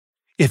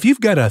If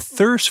you've got a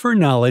thirst for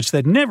knowledge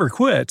that never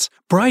quits,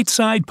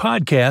 Brightside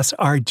Podcasts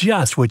are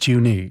just what you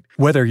need.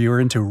 Whether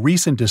you're into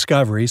recent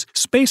discoveries,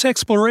 space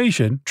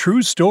exploration,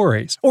 true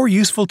stories, or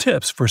useful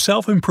tips for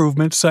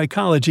self-improvement,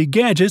 psychology,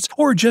 gadgets,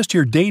 or just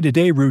your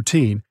day-to-day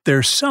routine,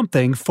 there's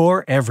something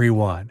for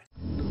everyone.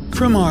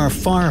 From our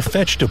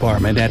far-fetched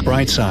department at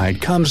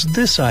Brightside comes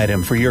this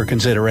item for your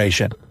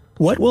consideration.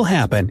 What will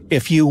happen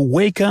if you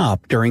wake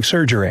up during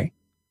surgery?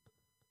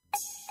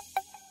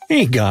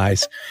 Hey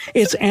guys,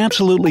 it's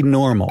absolutely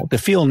normal to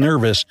feel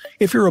nervous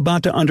if you're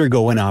about to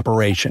undergo an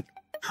operation.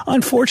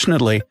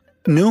 Unfortunately,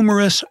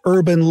 numerous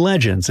urban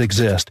legends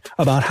exist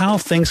about how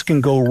things can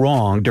go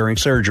wrong during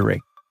surgery.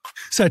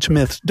 Such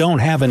myths don't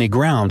have any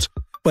grounds,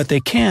 but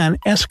they can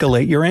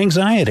escalate your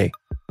anxiety.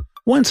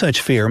 One such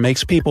fear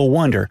makes people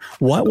wonder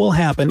what will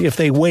happen if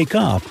they wake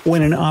up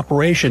when an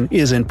operation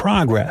is in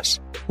progress,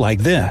 like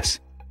this.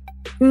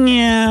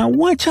 Yeah,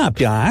 what's up,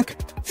 Doc?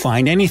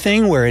 Find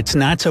anything where it's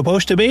not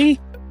supposed to be?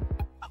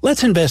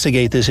 Let's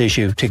investigate this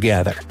issue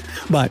together.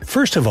 But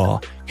first of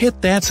all,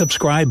 hit that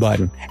subscribe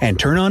button and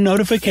turn on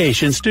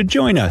notifications to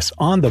join us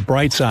on the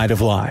bright side of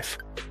life.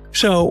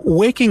 So,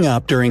 waking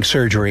up during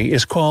surgery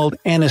is called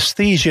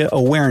anesthesia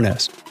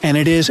awareness, and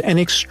it is an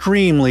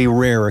extremely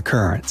rare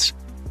occurrence.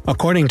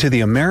 According to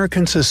the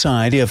American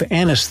Society of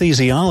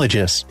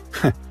Anesthesiologists,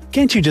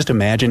 can't you just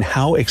imagine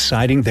how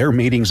exciting their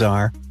meetings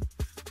are?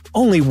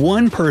 Only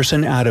one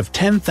person out of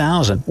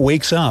 10,000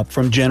 wakes up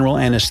from general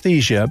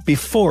anesthesia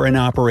before an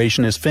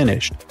operation is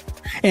finished.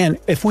 And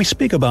if we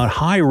speak about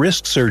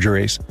high-risk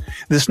surgeries,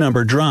 this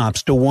number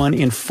drops to 1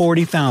 in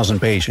 40,000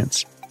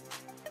 patients.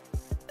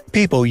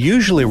 People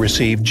usually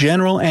receive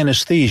general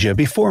anesthesia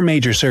before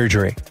major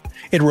surgery.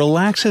 It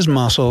relaxes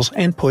muscles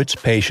and puts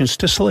patients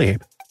to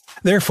sleep.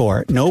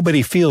 Therefore,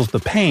 nobody feels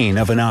the pain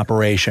of an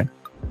operation.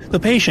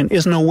 The patient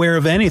isn't aware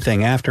of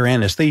anything after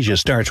anesthesia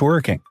starts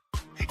working.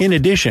 In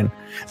addition,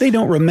 they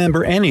don't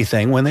remember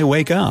anything when they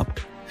wake up.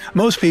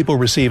 Most people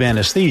receive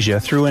anesthesia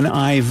through an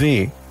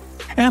IV.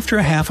 After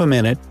a half a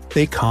minute,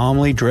 they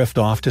calmly drift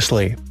off to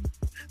sleep.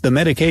 The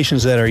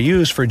medications that are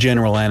used for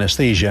general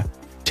anesthesia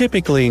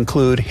typically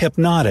include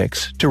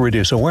hypnotics to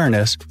reduce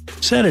awareness,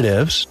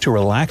 sedatives to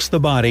relax the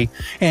body,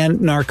 and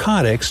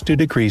narcotics to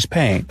decrease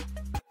pain.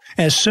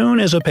 As soon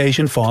as a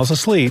patient falls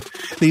asleep,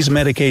 these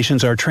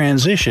medications are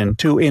transitioned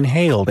to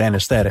inhaled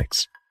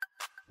anesthetics.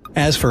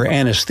 As for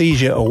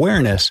anesthesia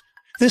awareness,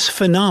 this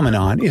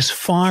phenomenon is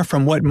far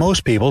from what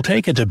most people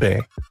take it to be.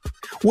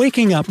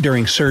 Waking up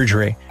during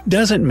surgery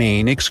doesn't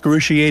mean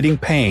excruciating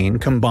pain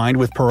combined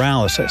with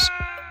paralysis.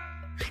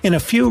 In a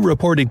few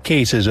reported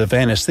cases of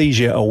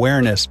anesthesia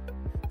awareness,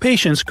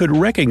 patients could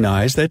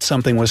recognize that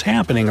something was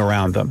happening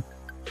around them.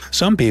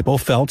 Some people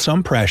felt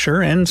some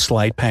pressure and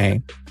slight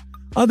pain.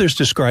 Others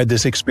described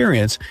this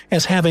experience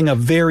as having a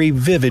very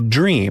vivid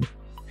dream.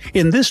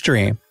 In this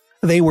dream,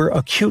 they were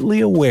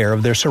acutely aware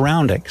of their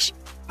surroundings.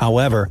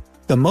 However,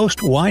 the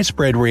most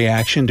widespread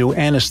reaction to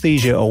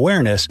anesthesia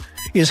awareness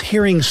is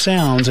hearing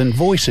sounds and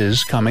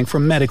voices coming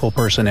from medical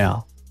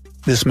personnel.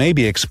 This may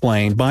be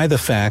explained by the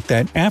fact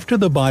that after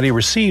the body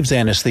receives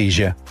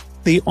anesthesia,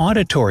 the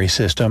auditory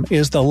system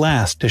is the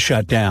last to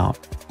shut down.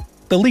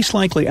 The least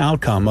likely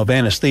outcome of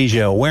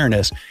anesthesia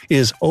awareness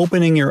is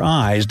opening your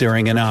eyes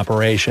during an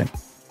operation.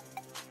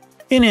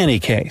 In any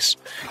case,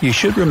 you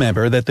should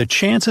remember that the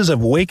chances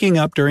of waking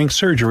up during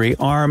surgery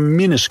are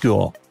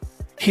minuscule.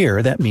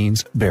 Here, that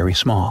means very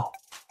small.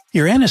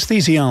 Your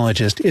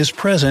anesthesiologist is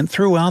present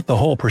throughout the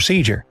whole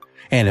procedure,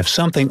 and if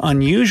something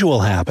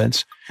unusual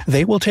happens,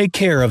 they will take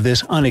care of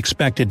this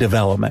unexpected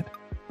development.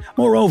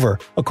 Moreover,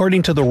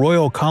 according to the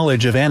Royal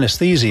College of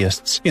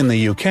Anaesthesists in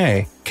the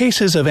UK,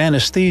 cases of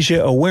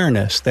anesthesia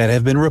awareness that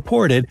have been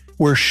reported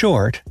were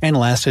short and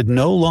lasted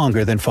no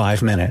longer than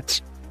 5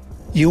 minutes.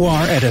 You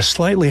are at a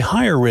slightly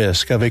higher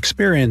risk of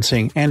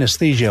experiencing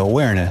anesthesia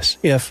awareness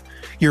if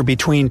you're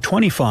between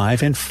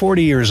 25 and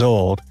 40 years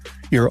old,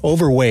 you're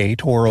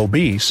overweight or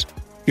obese,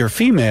 you're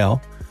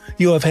female,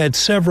 you have had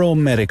several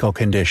medical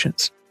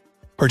conditions.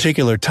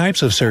 Particular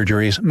types of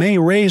surgeries may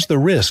raise the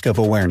risk of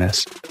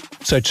awareness.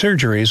 Such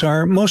surgeries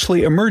are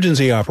mostly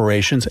emergency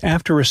operations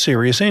after a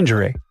serious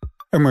injury,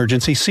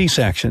 emergency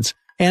C-sections,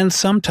 and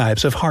some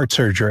types of heart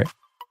surgery.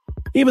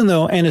 Even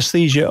though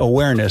anesthesia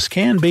awareness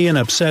can be an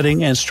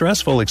upsetting and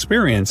stressful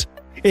experience,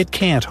 it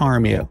can't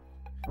harm you.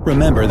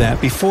 Remember that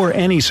before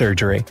any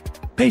surgery,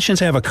 patients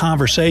have a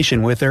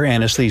conversation with their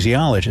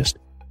anesthesiologist.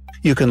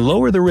 You can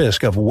lower the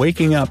risk of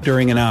waking up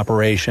during an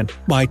operation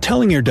by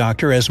telling your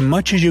doctor as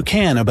much as you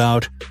can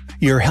about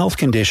your health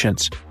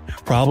conditions,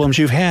 problems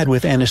you've had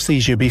with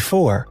anesthesia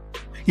before,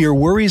 your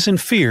worries and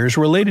fears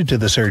related to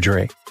the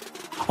surgery,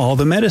 all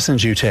the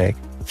medicines you take,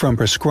 from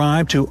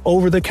prescribed to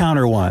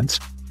over-the-counter ones.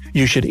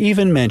 You should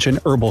even mention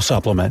herbal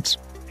supplements,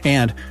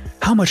 and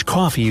how much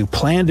coffee you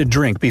plan to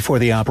drink before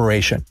the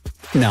operation.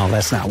 No,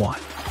 that's not one.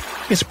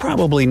 It's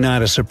probably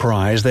not a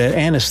surprise that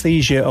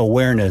anesthesia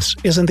awareness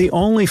isn't the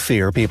only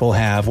fear people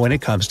have when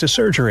it comes to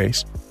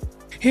surgeries.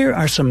 Here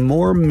are some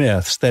more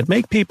myths that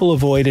make people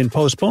avoid and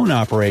postpone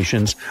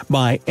operations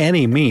by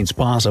any means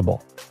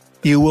possible.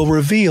 You will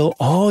reveal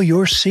all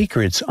your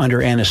secrets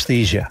under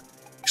anesthesia.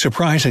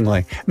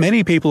 Surprisingly,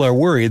 many people are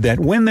worried that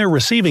when they're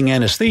receiving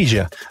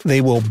anesthesia,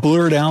 they will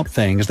blurt out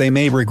things they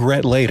may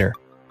regret later.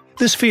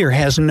 This fear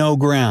has no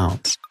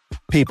grounds.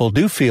 People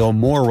do feel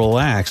more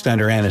relaxed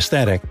under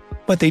anesthetic,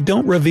 but they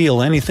don't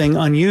reveal anything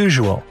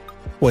unusual.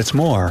 What's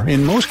more,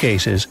 in most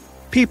cases,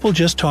 people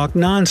just talk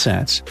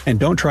nonsense and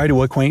don't try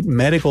to acquaint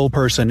medical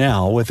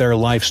personnel with their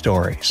life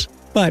stories.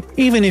 But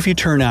even if you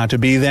turn out to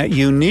be that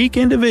unique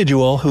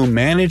individual who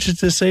manages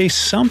to say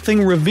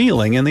something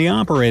revealing in the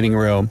operating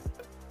room,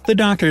 the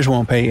doctors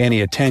won't pay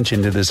any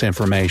attention to this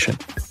information.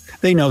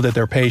 They know that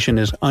their patient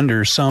is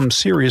under some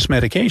serious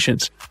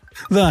medications.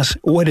 Thus,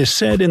 what is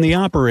said in the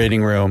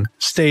operating room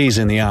stays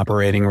in the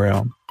operating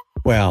room.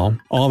 Well,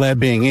 all that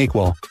being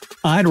equal,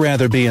 I'd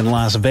rather be in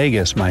Las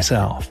Vegas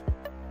myself.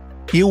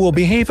 You will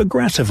behave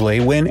aggressively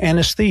when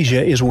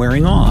anesthesia is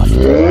wearing off.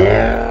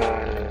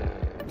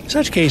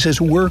 Such cases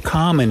were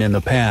common in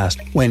the past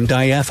when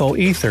diethyl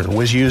ether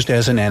was used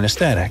as an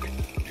anesthetic.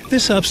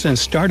 This substance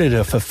started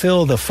to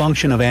fulfill the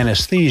function of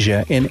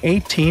anesthesia in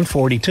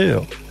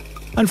 1842.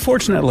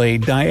 Unfortunately,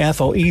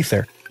 diethyl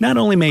ether not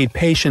only made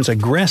patients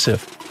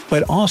aggressive,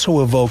 but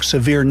also evoked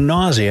severe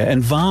nausea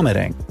and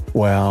vomiting.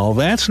 Well,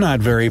 that's not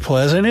very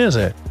pleasant, is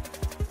it?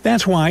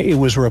 That's why it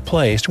was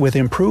replaced with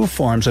improved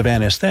forms of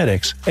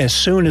anesthetics as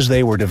soon as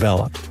they were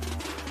developed.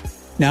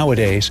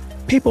 Nowadays,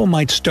 people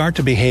might start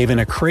to behave in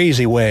a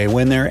crazy way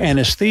when their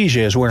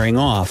anesthesia is wearing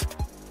off,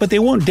 but they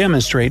won't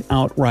demonstrate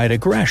outright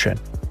aggression.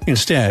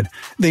 Instead,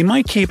 they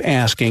might keep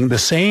asking the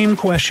same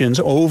questions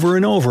over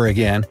and over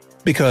again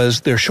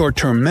because their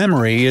short-term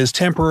memory is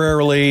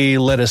temporarily,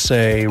 let us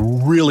say,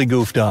 really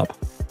goofed up.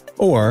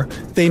 Or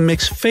they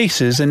mix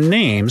faces and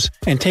names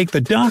and take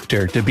the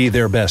doctor to be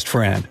their best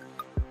friend.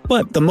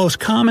 But the most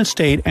common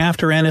state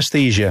after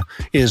anesthesia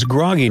is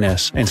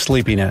grogginess and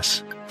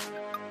sleepiness.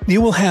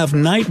 You will have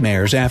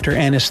nightmares after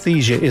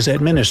anesthesia is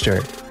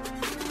administered.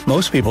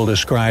 Most people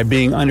describe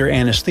being under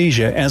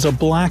anesthesia as a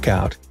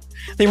blackout.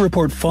 They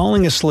report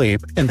falling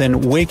asleep and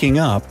then waking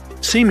up,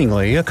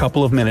 seemingly a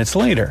couple of minutes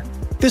later.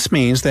 This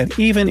means that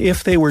even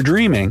if they were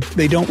dreaming,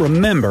 they don't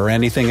remember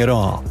anything at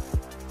all.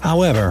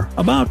 However,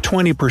 about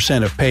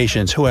 20% of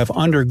patients who have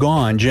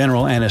undergone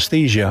general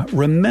anesthesia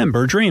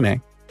remember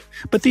dreaming.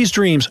 But these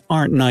dreams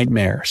aren't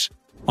nightmares.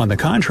 On the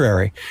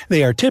contrary,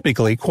 they are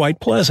typically quite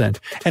pleasant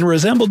and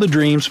resemble the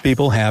dreams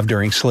people have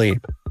during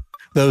sleep.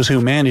 Those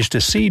who manage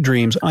to see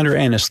dreams under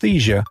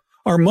anesthesia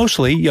are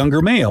mostly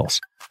younger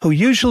males, who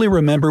usually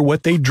remember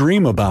what they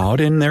dream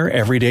about in their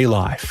everyday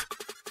life.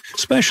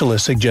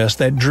 Specialists suggest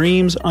that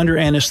dreams under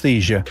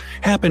anesthesia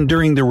happen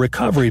during the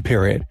recovery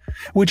period,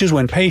 which is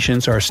when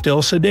patients are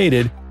still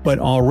sedated but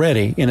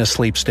already in a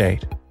sleep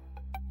state.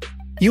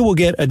 You will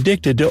get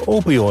addicted to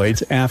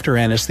opioids after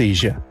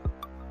anesthesia.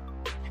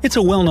 It's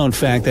a well-known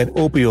fact that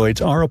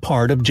opioids are a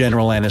part of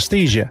general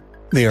anesthesia.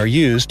 They are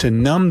used to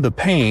numb the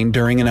pain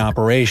during an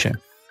operation.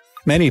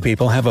 Many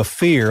people have a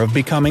fear of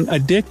becoming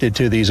addicted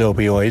to these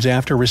opioids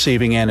after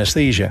receiving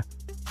anesthesia.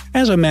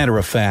 As a matter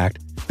of fact,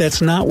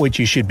 that's not what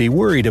you should be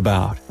worried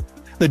about.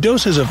 The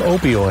doses of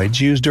opioids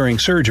used during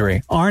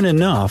surgery aren't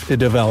enough to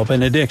develop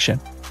an addiction.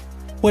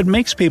 What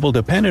makes people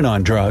dependent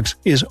on drugs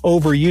is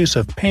overuse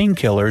of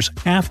painkillers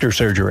after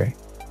surgery.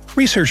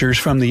 Researchers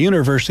from the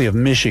University of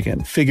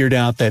Michigan figured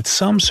out that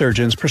some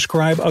surgeons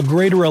prescribe a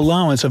greater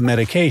allowance of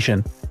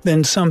medication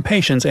than some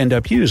patients end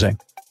up using.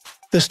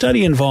 The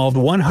study involved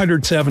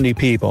 170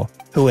 people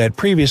who had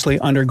previously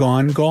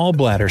undergone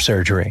gallbladder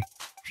surgery.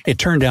 It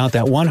turned out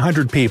that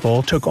 100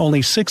 people took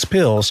only 6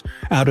 pills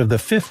out of the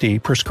 50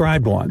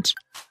 prescribed ones.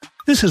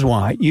 This is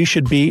why you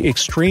should be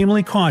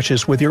extremely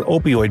cautious with your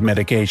opioid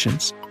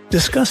medications.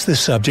 Discuss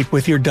this subject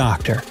with your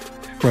doctor.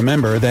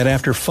 Remember that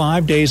after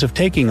 5 days of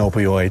taking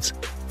opioids,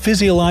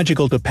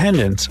 physiological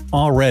dependence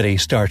already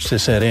starts to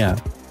set in.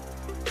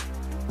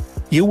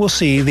 You will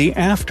see the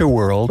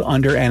afterworld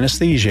under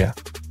anesthesia.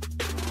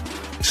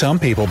 Some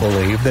people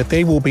believe that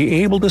they will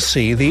be able to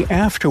see the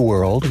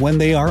afterworld when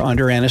they are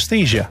under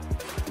anesthesia,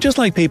 just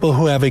like people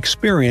who have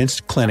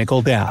experienced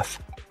clinical death.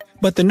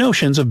 But the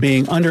notions of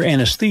being under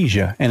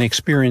anesthesia and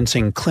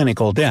experiencing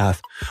clinical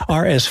death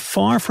are as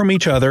far from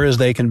each other as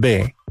they can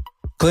be.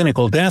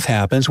 Clinical death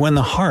happens when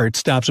the heart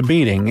stops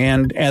beating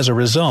and, as a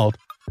result,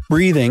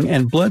 breathing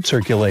and blood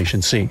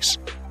circulation cease.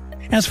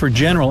 As for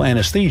general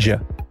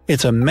anesthesia,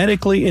 it's a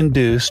medically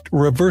induced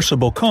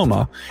reversible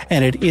coma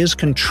and it is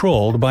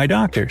controlled by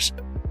doctors.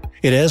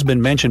 It has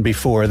been mentioned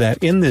before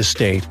that in this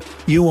state,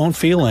 you won't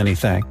feel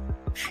anything.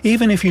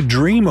 Even if you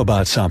dream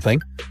about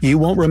something, you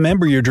won't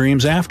remember your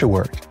dreams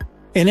afterward.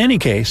 In any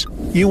case,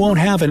 you won't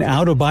have an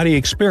out-of-body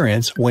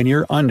experience when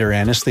you're under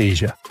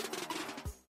anesthesia.